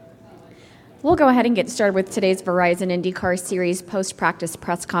We'll go ahead and get started with today's Verizon IndyCar Series post-practice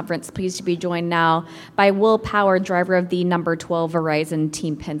press conference. Pleased to be joined now by Will Power, driver of the number 12 Verizon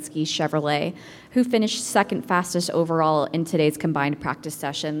Team Penske Chevrolet, who finished second fastest overall in today's combined practice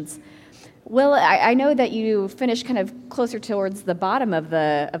sessions. Will, I know that you finished kind of closer towards the bottom of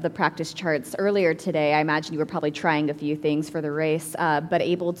the practice charts earlier today. I imagine you were probably trying a few things for the race, but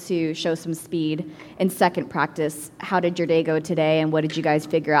able to show some speed in second practice. How did your day go today, and what did you guys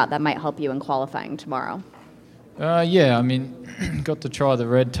figure out that might help you in qualifying tomorrow? Got to try the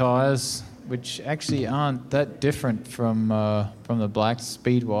red tires, which actually aren't that different from the blacks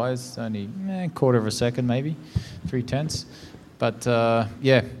speed-wise. Only a quarter of a second, maybe 0.3. But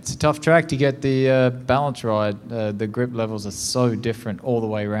it's a tough track to get the balance right. The grip levels are so different all the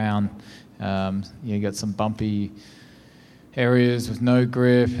way around. You got some bumpy areas with no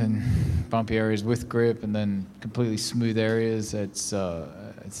grip and bumpy areas with grip, and then completely smooth areas. It's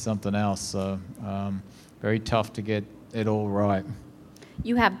something else. So very tough to get it all right.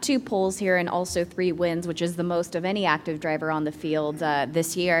 You have 2 poles here and also 3 wins, which is the most of any active driver on the field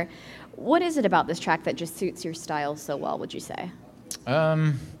this year. What is it about this track that just suits your style so well, would you say?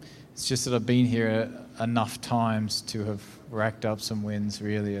 It's just that I've been here enough times to have racked up some wins,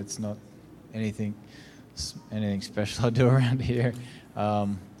 really. It's not anything special I do around here.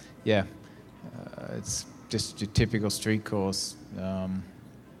 It's just a typical street course.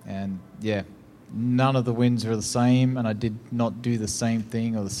 None of the wins are the same, and I did not do the same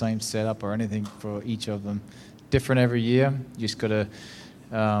thing or the same setup or anything for each of them. Different every year. You just got to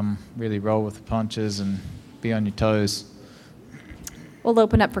really roll with the punches and be on your toes. We'll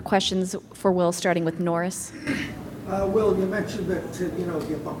open up for questions for Will, starting with Norris. Will, you mentioned that you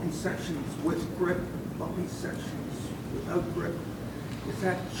have bumpy sections with grip, bumpy sections without grip. Does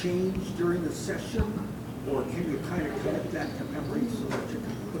that change during the session, or can you kind of commit that to memory so that you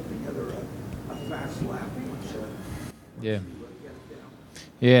can put together a fast lap?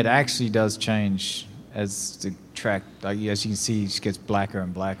 It actually does change as the track, as you can see, it gets blacker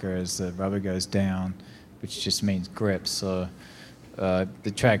and blacker as the rubber goes down, which just means grip. So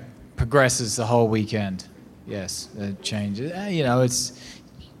the track progresses the whole weekend. Yes, it changes.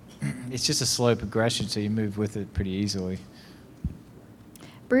 It's just a slow progression, so you move with it pretty easily.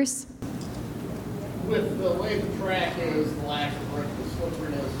 Bruce? With the way the track is, the lack of grip, the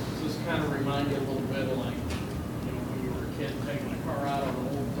slipperiness, does this kind of remind you a little bit of like, when you were a kid taking a car out on an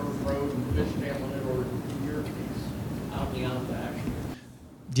old dirt road and fishtailing it, or your piece out beyond that?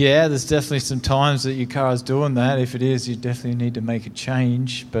 Yeah, there's definitely some times that your car's doing that. If it is, you definitely need to make a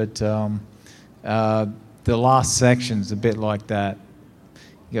change. But the last section's a bit like that.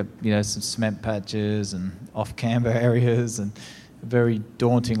 You got some cement patches and off-camber areas and a very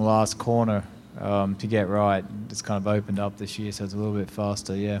daunting last corner to get right. It's kind of opened up this year, so it's a little bit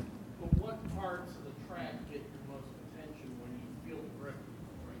faster, yeah. But what parts of the track get your most attention when you feel the grip?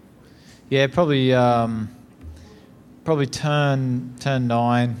 Yeah, probably turn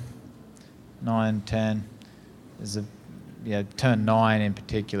 9, 10. Turn 9 in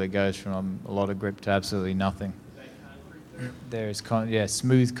particular goes from a lot of grip to absolutely nothing. Is that concrete there? There's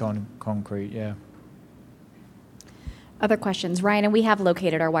smooth concrete, yeah. Other questions? Ryan, and we have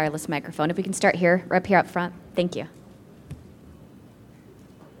located our wireless microphone. If we can start here, up here up front. Thank you.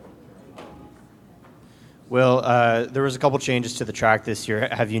 Well, there was a couple changes to the track this year.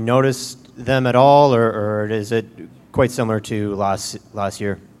 Have you noticed them at all, or is it quite similar to last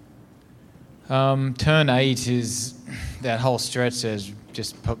year? Turn 8 is that whole stretch is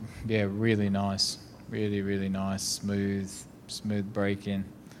just really nice, really, really nice, smooth braking.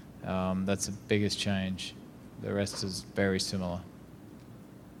 That's the biggest change. The rest is very similar.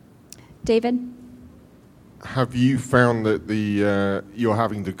 David? Have you found that you're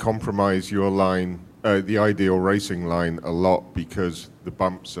having to compromise your line, the ideal racing line, a lot because the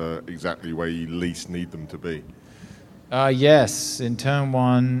bumps are exactly where you least need them to be? Yes. In turn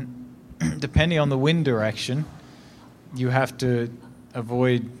 1, depending on the wind direction, you have to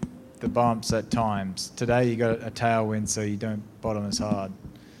avoid the bumps at times. Today you got a tailwind, so you don't bottom as hard.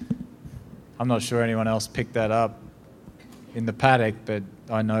 I'm not sure anyone else picked that up in the paddock, but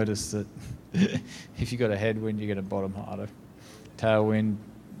I noticed that if you got a headwind, you get a bottom harder. Tailwind,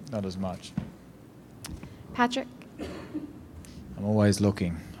 not as much. Patrick? I'm always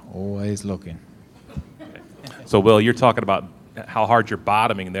looking. So, Will, you're talking about how hard you're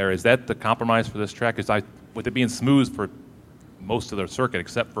bottoming there. Is that the compromise for this track? With it being smooth for most of the circuit,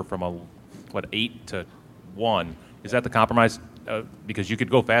 except for from 8 to 1, is that the compromise? Because you could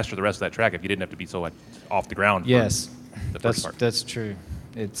go faster the rest of that track if you didn't have to be so off the ground. Yes, the first part. That's true.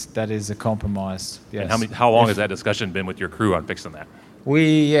 That is a compromise. Yes. And how long has that discussion been with your crew on fixing that?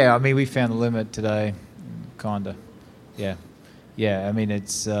 I mean, we found the limit today, kinda. Yeah. I mean,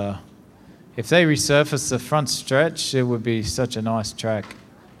 it's if they resurface the front stretch, it would be such a nice track.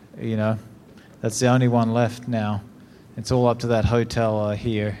 You know, that's the only one left now. It's all up to that hotel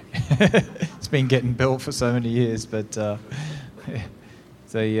here. It's been getting built for so many years, but that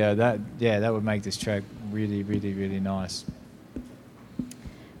would make this track really, really, really nice.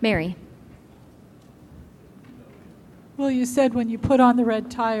 Mary. Well, you said when you put on the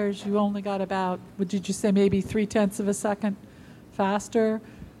red tires, you only got about, what did you say, maybe 0.3 of a second faster?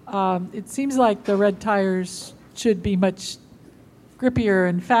 It seems like the red tires should be much grippier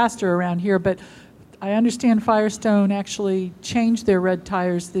and faster around here, but I understand Firestone actually changed their red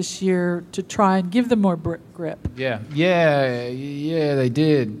tires this year to try and give them more grip. Yeah, they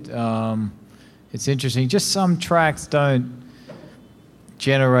did. It's interesting. Just some tracks don't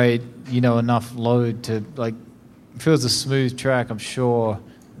generate, enough load to, like, if it was a smooth track, I'm sure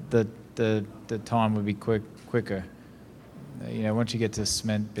that the time would be quicker. Once you get to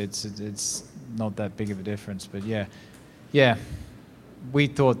cement bits, it's not that big of a difference. But yeah, we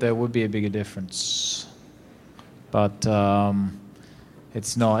thought there would be a bigger difference, but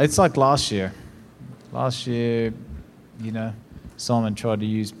it's not. It's like last year. Last year, Simon tried to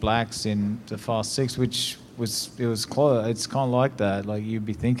use blacks in the Fast Six, which was close. It's kind of like that. Like, you'd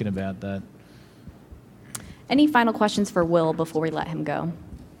be thinking about that. Any final questions for Will before we let him go?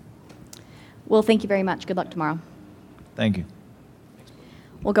 Will, thank you very much. Good luck tomorrow. Thank you.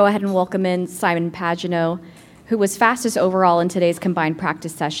 We'll go ahead and welcome in Simon Pagenaud, who was fastest overall in today's combined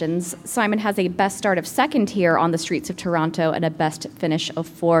practice sessions. Simon has a best start of second here on the streets of Toronto and a best finish of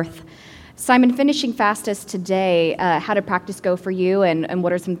fourth. Simon, finishing fastest today, how did practice go for you, and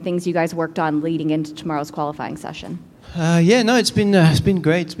what are some things you guys worked on leading into tomorrow's qualifying session? It's been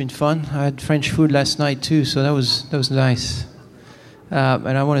great. It's been fun. I had French food last night too, so that was nice.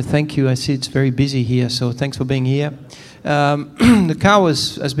 And I want to thank you. I see it's very busy here, so thanks for being here. The car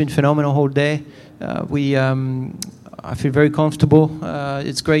has been phenomenal whole day. I feel very comfortable.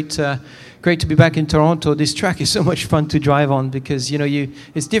 It's great to be back in Toronto. This track is so much fun to drive on because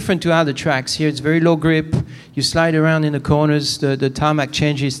it's different to other tracks. Here it's very low grip. You slide around in the corners. The tarmac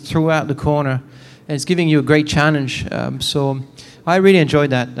changes throughout the corner. And it's giving you a great challenge. So I really enjoy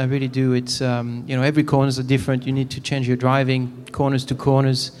that. I really do. It's every corners are different. You need to change your driving corners to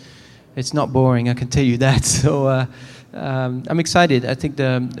corners. It's not boring, I can tell you that. So I'm excited. I think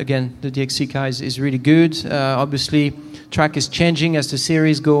the DXC car is really good. Obviously, track is changing as the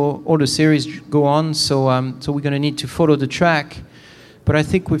series go on. So we're going to need to follow the track. But I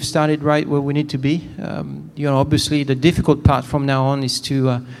think we've started right where we need to be. Obviously, the difficult part from now on is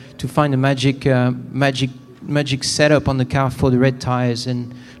to find a magic setup on the car for the red tires.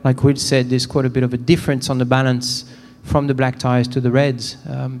 And like Will said, there's quite a bit of a difference on the balance from the black tires to the reds.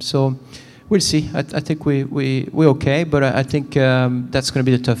 So we'll see. I think we're okay, but I think that's going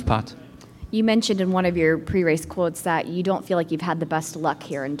to be the tough part. You mentioned in one of your pre-race quotes that you don't feel like you've had the best luck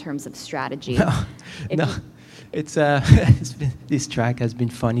here in terms of strategy. No. This track has been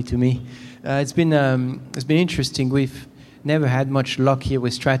funny to me. It's been interesting. We've never had much luck here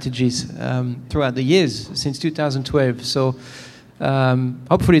with strategies throughout the years since 2012. So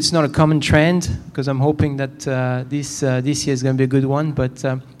hopefully it's not a common trend, because I'm hoping that this year is going to be a good one. But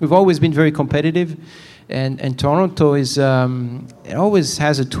we've always been very competitive, and Toronto is it always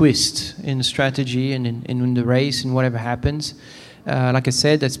has a twist in the strategy and in the race and whatever happens. Like I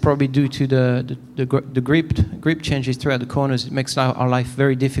said, that's probably due to the grip changes throughout the corners. It makes our life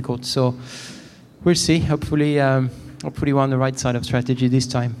very difficult. So we'll see. Hopefully we're on the right side of strategy this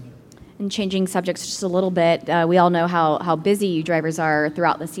time. And changing subjects just a little bit, we all know how busy you drivers are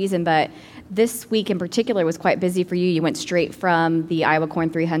throughout the season, but this week in particular was quite busy for you. You went straight from the Iowa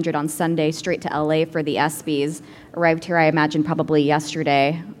Corn 300 on Sunday straight to LA for the ESPYs. Arrived here, I imagine, probably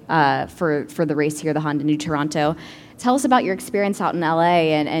yesterday for the race here, the Honda New Toronto. Tell us about your experience out in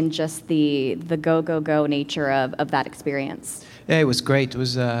LA and just the go nature of that experience. Yeah, it was great. It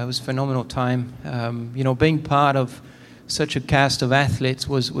was a phenomenal time. Being part of such a cast of athletes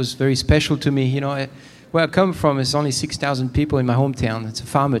was very special to me. Where I come from is only 6,000 people in my hometown. It's a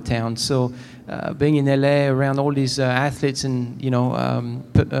farmer town. So being in LA around all these athletes and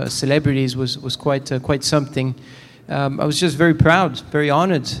celebrities was quite something. I was just very proud, very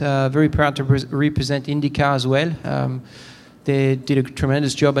honored, very proud to represent IndyCar as well. They did a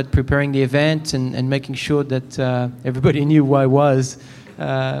tremendous job at preparing the event and making sure that everybody knew who I was,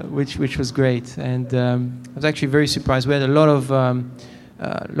 which was great. And I was actually very surprised. We had a lot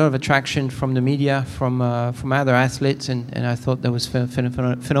of attraction from the media, from other athletes, and I thought that was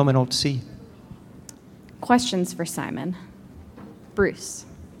phenomenal to see. Questions for Simon? Bruce.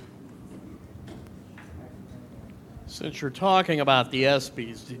 Since you're talking about the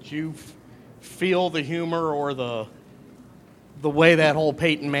ESPYs, did you feel the humor or the way that whole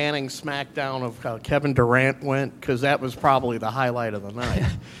Peyton Manning smackdown of Kevin Durant went? Because that was probably the highlight of the night.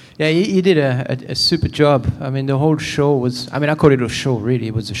 Yeah, he did a super job. I mean, the whole show was, I mean, I call it a show, really.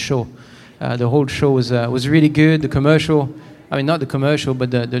 It was a show. The whole show was really good. The commercial, I mean, not the commercial,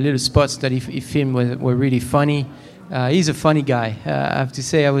 but the little spots that he filmed were really funny. He's a funny guy. I have to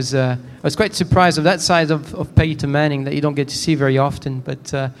say, I was quite surprised of that side of Peyton Manning that you don't get to see very often.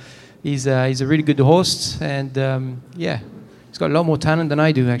 But he's a really good host, and yeah, he's got a lot more talent than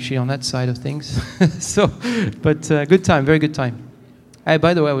I do actually on that side of things. But good time, very good time.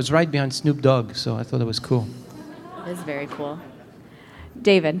 By the way, I was right behind Snoop Dogg, so I thought that was cool. It is very cool.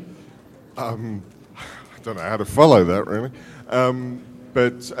 David. I don't know how to follow that really.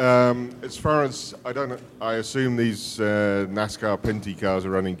 But as far as I assume these NASCAR Pinty cars are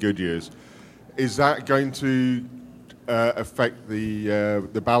running Goodyears. Is that going to affect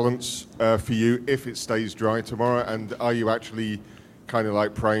the balance for you if it stays dry tomorrow? And are you actually kind of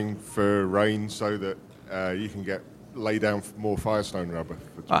like praying for rain so that you can lay down more Firestone rubber?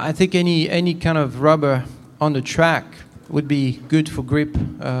 I think any kind of rubber on the track would be good for grip,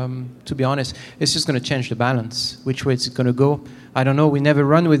 to be honest. It's just going to change the balance, which way it's going to go. I don't know. We never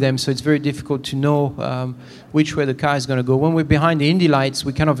run with them, so it's very difficult to know which way the car is going to go. When we're behind the Indy lights,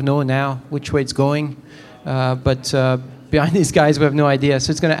 we kind of know now which way it's going. But behind these guys, we have no idea.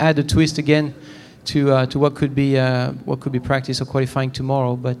 So it's going to add a twist again to what could be practice or qualifying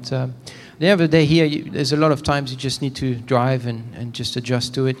tomorrow. But at the end of the day here, there's a lot of times you just need to drive and just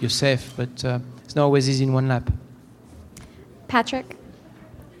adjust to it. You're safe, but it's not always easy in one lap. Patrick?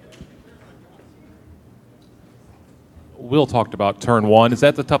 Will talked about turn 1. Is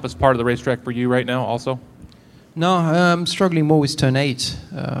that the toughest part of the racetrack for you right now also? No, I'm struggling more with turn 8,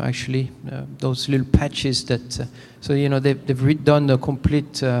 actually. Those little patches that... so, you know, they've redone the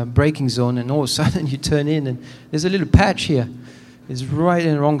complete braking zone, and all of a sudden you turn in, and there's a little patch here. It's right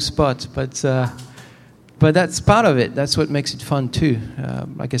in the wrong spot, but that's part of it. That's what makes it fun, too.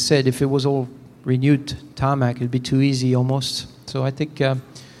 Like I said, if it was all renewed tarmac, it'd be too easy almost. So I think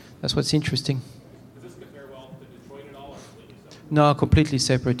that's what's interesting. Does this compare well to Detroit at all? Or completely separate? No, completely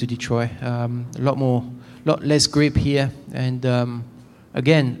separate to Detroit. A lot less grip here, and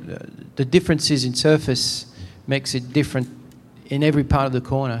again, the differences in surface makes it different in every part of the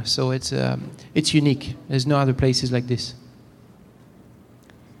corner. So it's unique. There's no other places like this.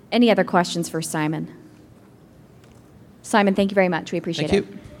 Any other questions for Simon? Simon, thank you very much. We appreciate it.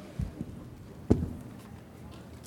 Thank you.